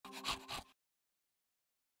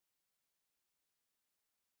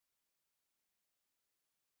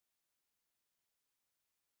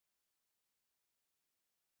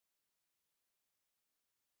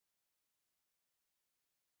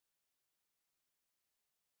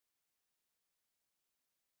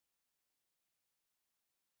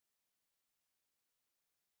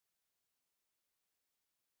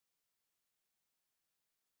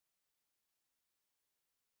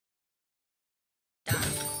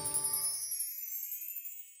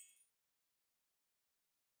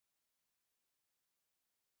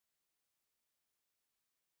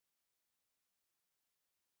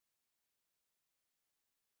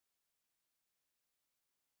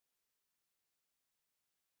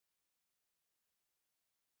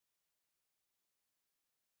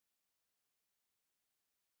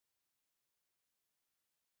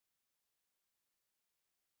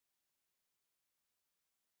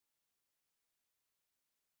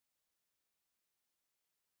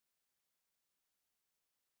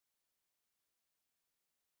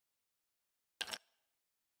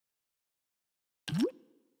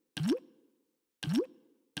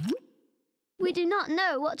We do not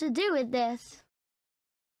know what to do with this.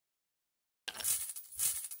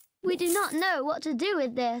 We do not know what to do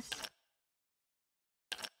with this.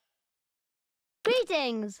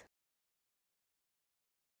 Greetings!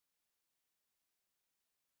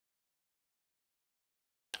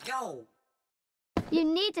 Yo! You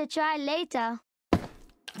need to try later.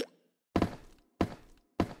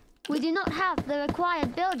 We do not have the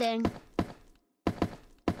required building.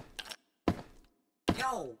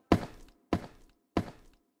 Yo!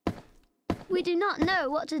 We do not know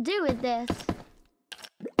what to do with this.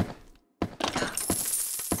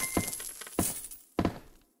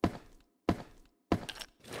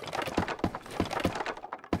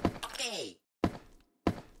 Okay!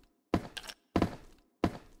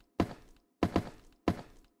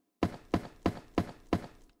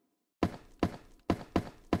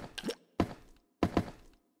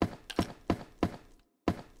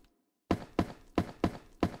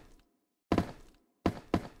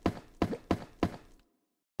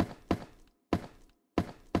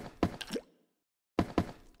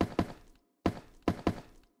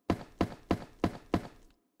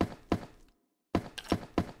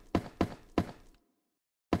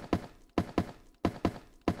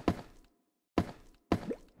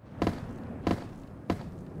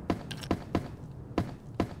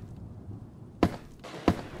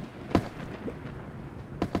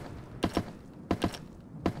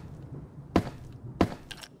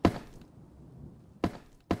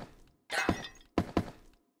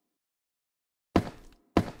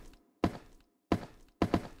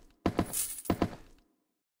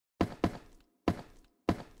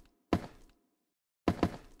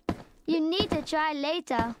 You need to try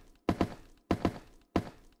later.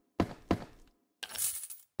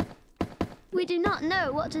 We do not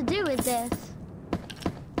know what to do with this.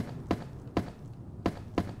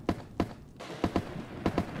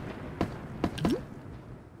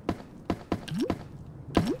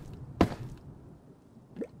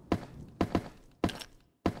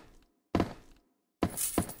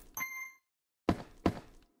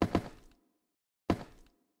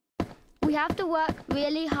 We have to work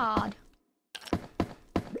really hard.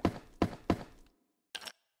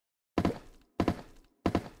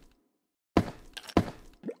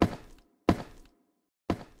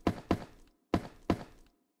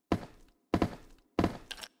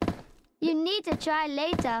 You need to try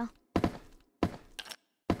later.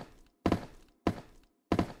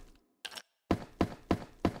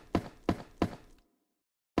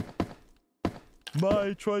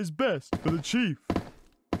 Mai tries best for the chief.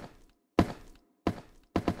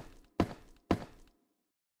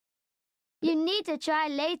 You need to try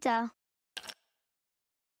later.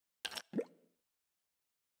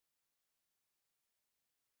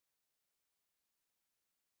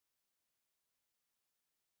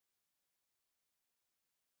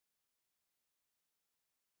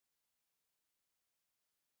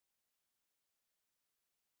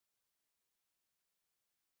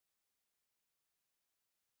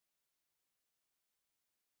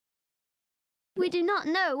 We do not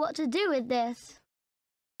know what to do with this.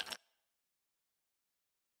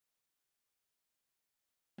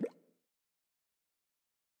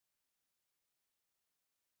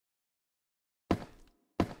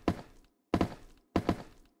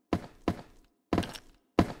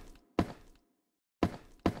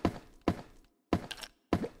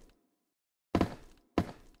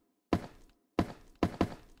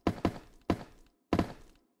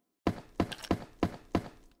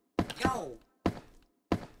 Yo!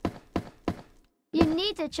 You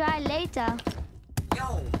need to try later.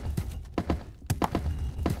 Yo!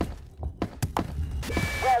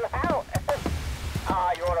 Well, how?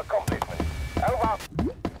 Your accomplishment. Over.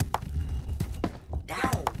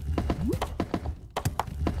 Down!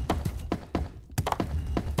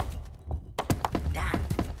 Down!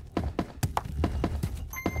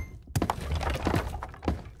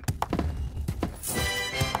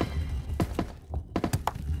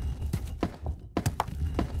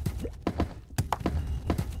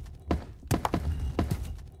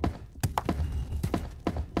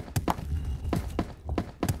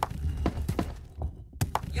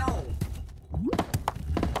 Yo!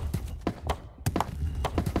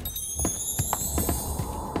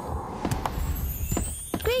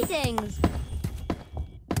 Greetings!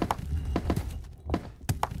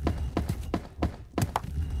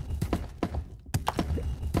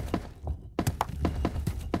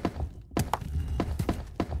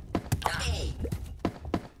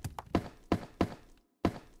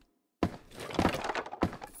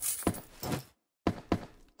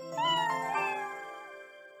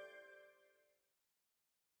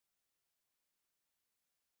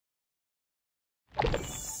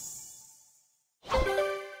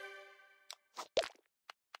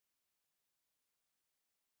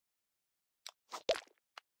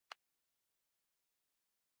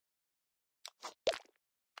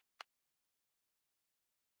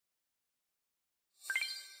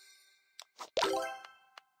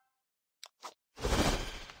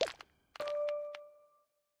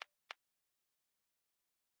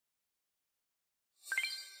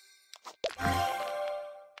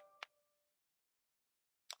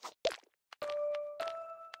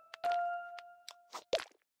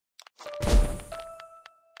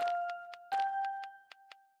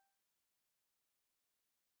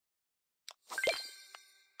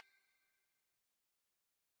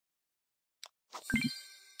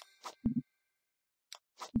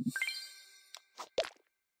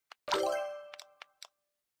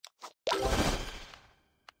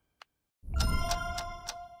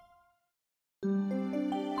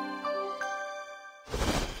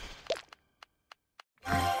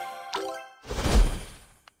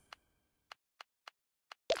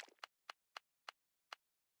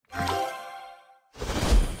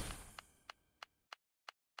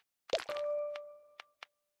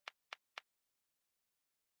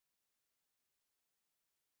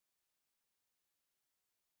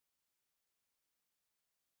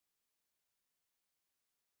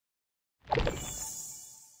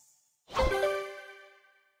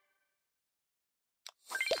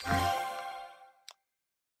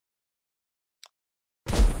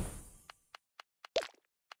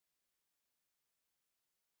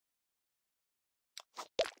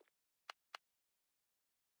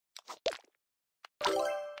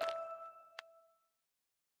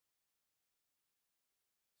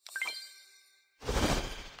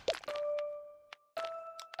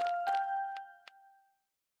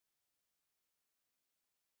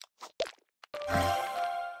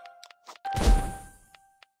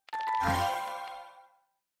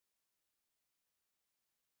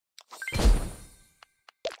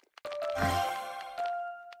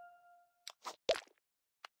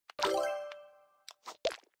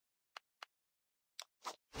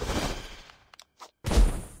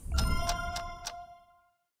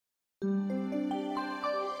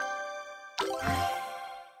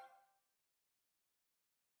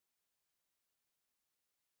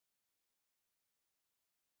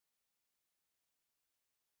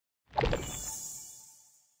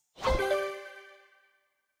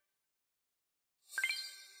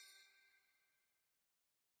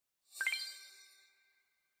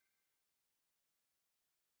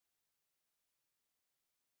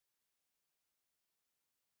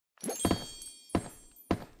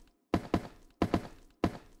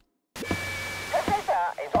 Professor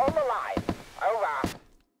is on the line. Over.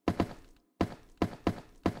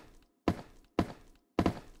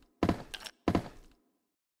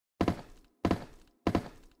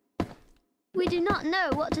 We do not know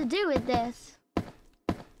what to do with this.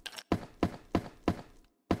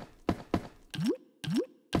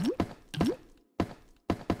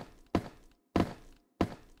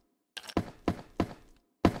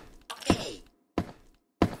 Okay.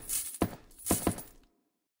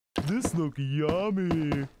 This look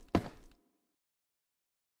yummy.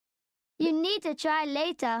 You need to try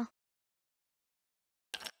later.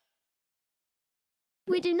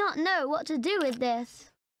 We do not know what to do with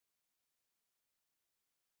this.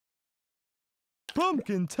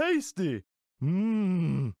 Pumpkin tasty.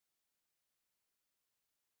 Mmm.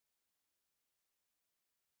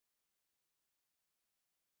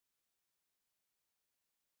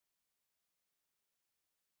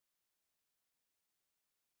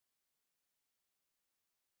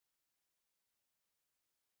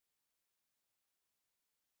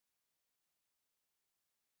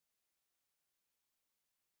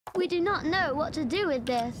 We do not know what to do with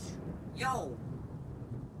this. Yo.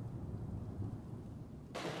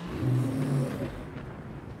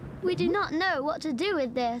 We do not know what to do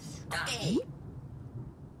with this. Okay.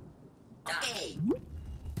 Okay.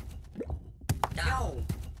 Yo.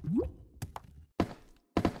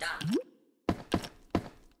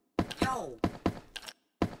 Yo.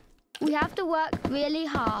 We have to work really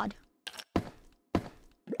hard.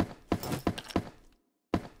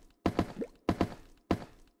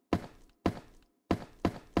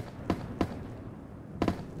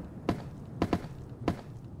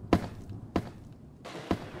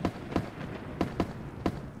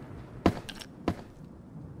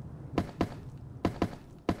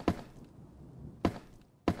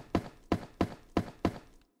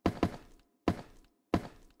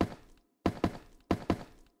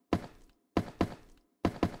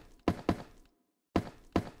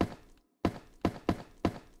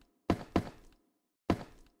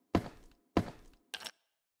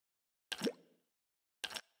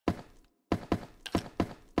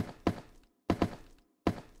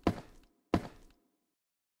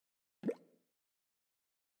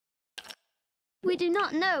 We do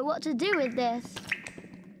not know what to do with this.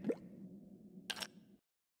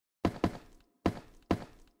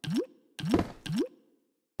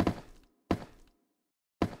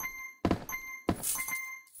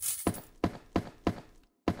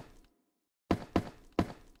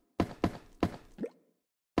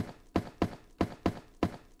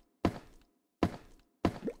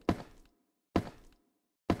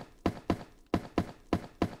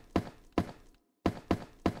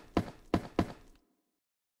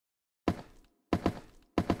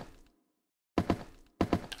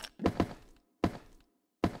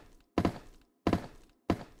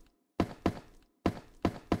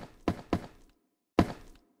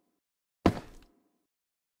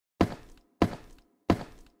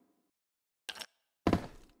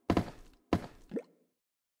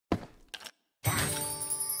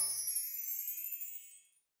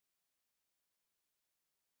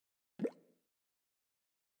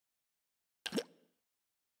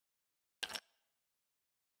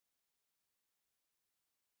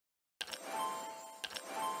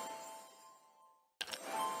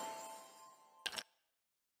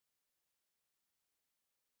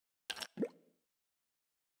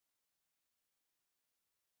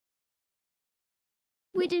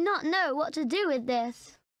 We do not know what to do with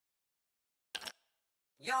this.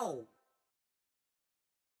 Yo!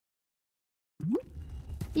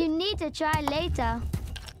 You need to try later.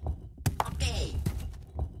 Okay.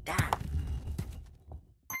 Done.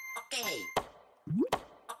 Okay.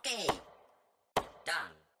 Okay.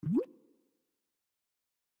 Done.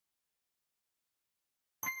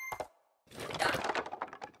 Done.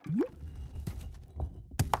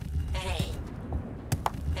 Hey.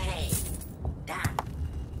 Hey. Done.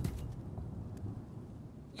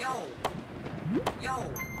 Yo. Yo.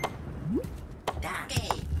 Done. Okay.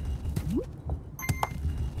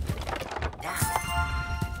 Done.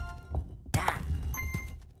 Done.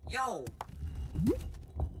 Yo.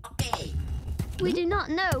 Okay. We do not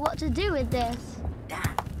know what to do with this.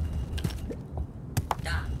 Done.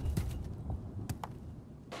 Done.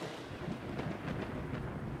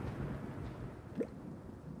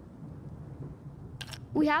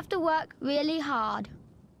 We have to work really hard.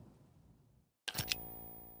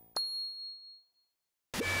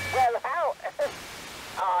 Well, how?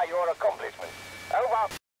 Your accomplishment. Over.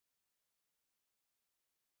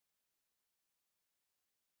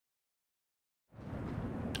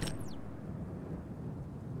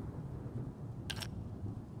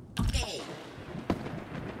 Okay.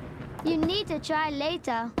 You need to try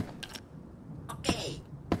later. Okay.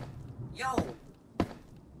 Yo.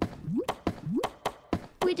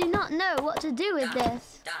 We do not know what to do with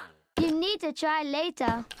this. Done. You need to try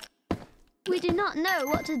later. We do not know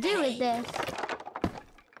what to do with this.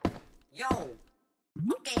 Yo.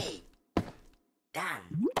 Okay.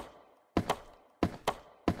 Done.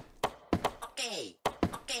 Okay.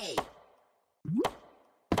 Okay.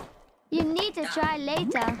 You need to try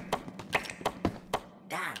later.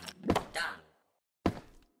 Done. Done.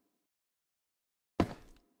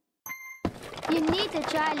 You need to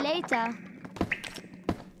try later.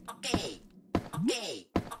 Okay. Okay.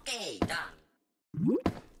 Okay. Done.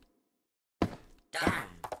 Done.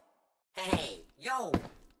 Hey. Yo.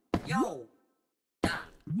 Yo. Done.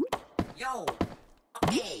 Yo.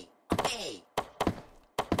 Okay. Okay.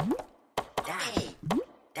 Done.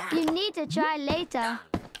 Done. You need to try later.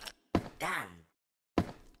 Done.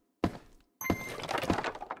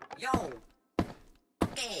 Yo.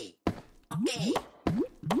 Okay. Okay.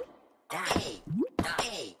 Done.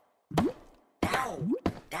 Okay. Done.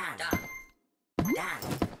 Done. Done.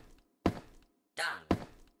 Done.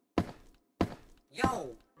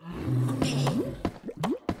 Yo. Okay.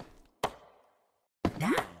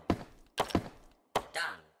 Done.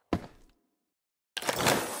 Done.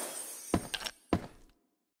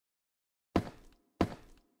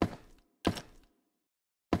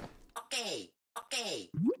 Okay. Okay.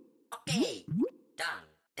 Okay. Done.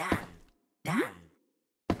 Done. Done.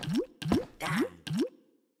 Done.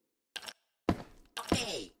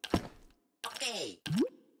 Okay. Okay.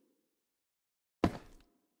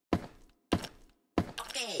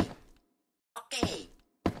 Okay. Okay.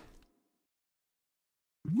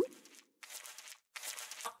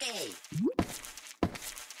 Okay.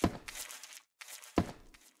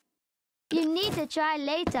 You need to try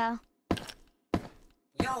later.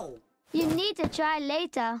 Yo. You need to try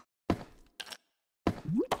later.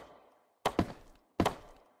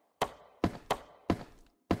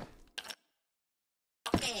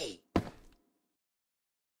 Okay.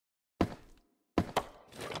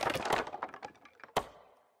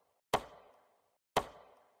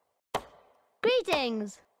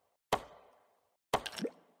 Greetings.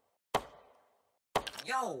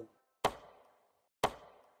 Yo.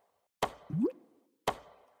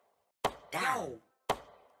 Down.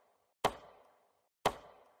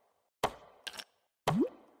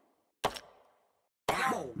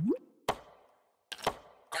 Down.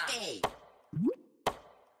 Okay.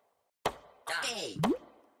 Okay.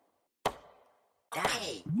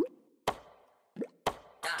 Okay.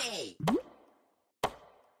 Okay.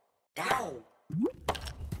 Down.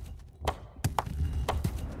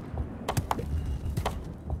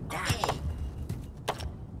 Okay.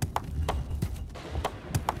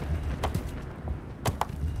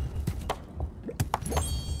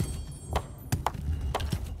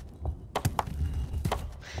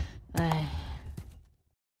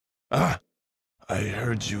 Ah! I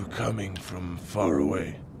heard you coming from far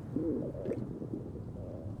away.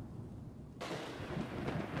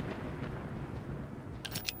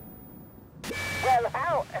 Well,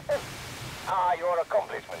 how? Your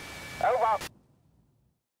accomplishment. Over.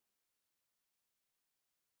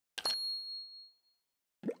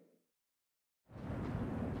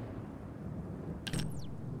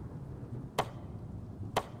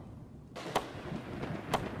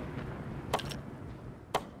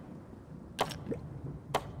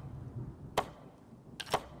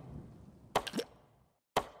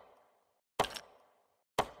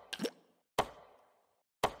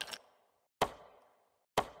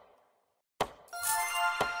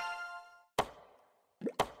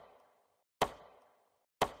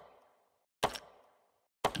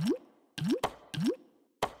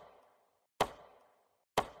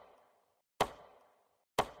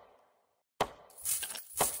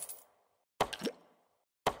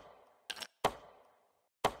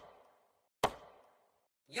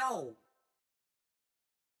 Yo.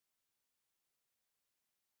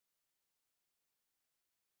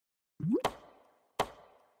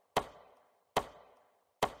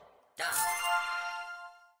 Done.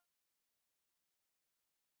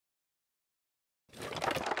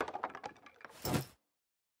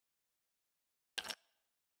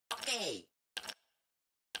 Okay.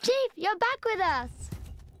 Chief, you're back with us.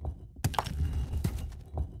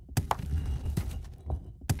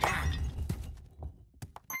 Done.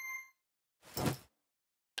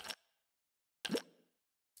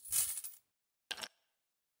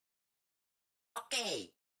 Okay.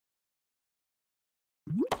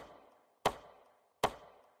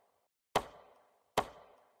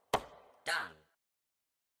 Done.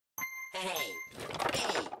 Hey.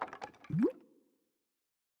 Okay.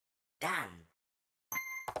 Done.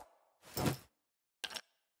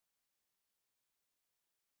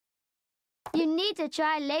 You need to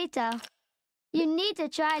try later. You need to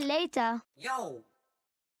try later. Yo.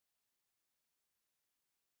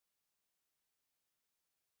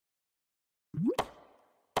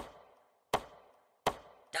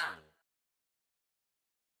 Done.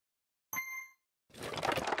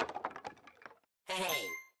 Hey.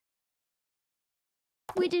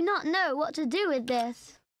 We do not know what to do with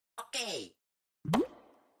this. Okay.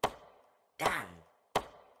 Done.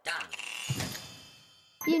 Done.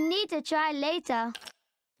 You need to try later.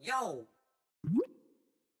 Yo.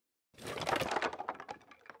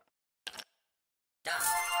 Done.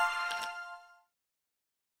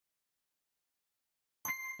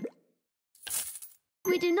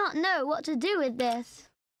 We do not know what to do with this.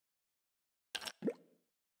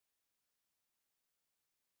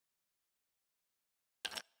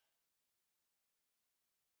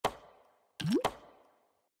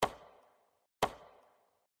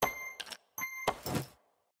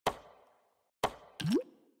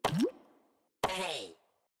 Hey.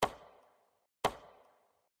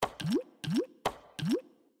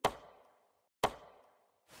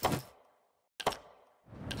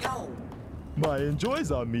 Yo. My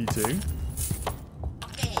enjoys our meeting.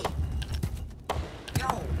 Okay.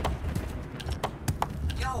 Yo.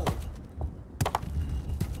 Yo.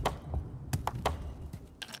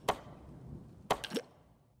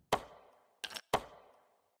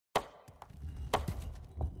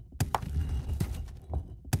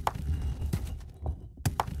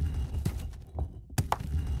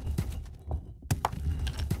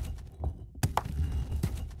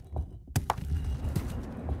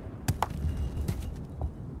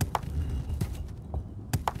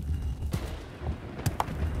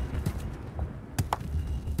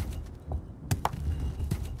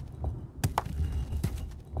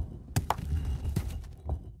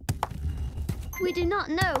 We do not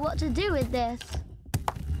know what to do with this.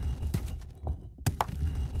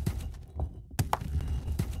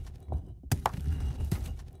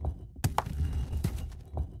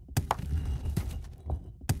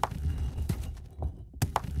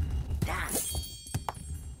 Done.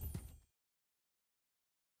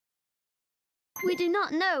 We do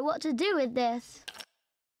not know what to do with this.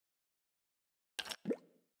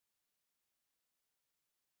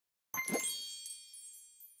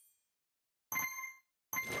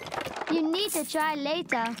 You need to try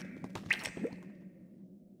later.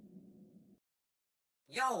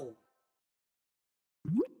 Yo.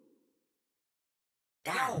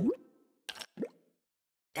 Down.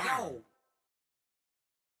 Down.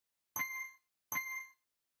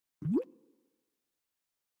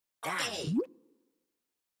 Okay.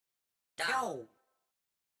 Down.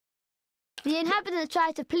 The inhabitants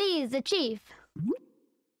try to please the chief.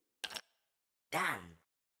 Done.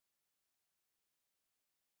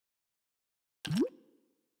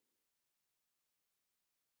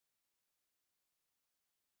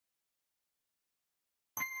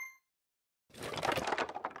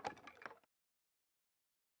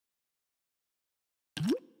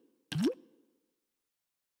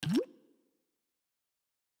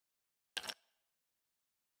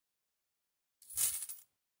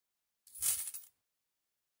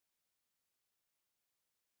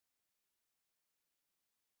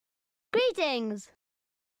 Greetings!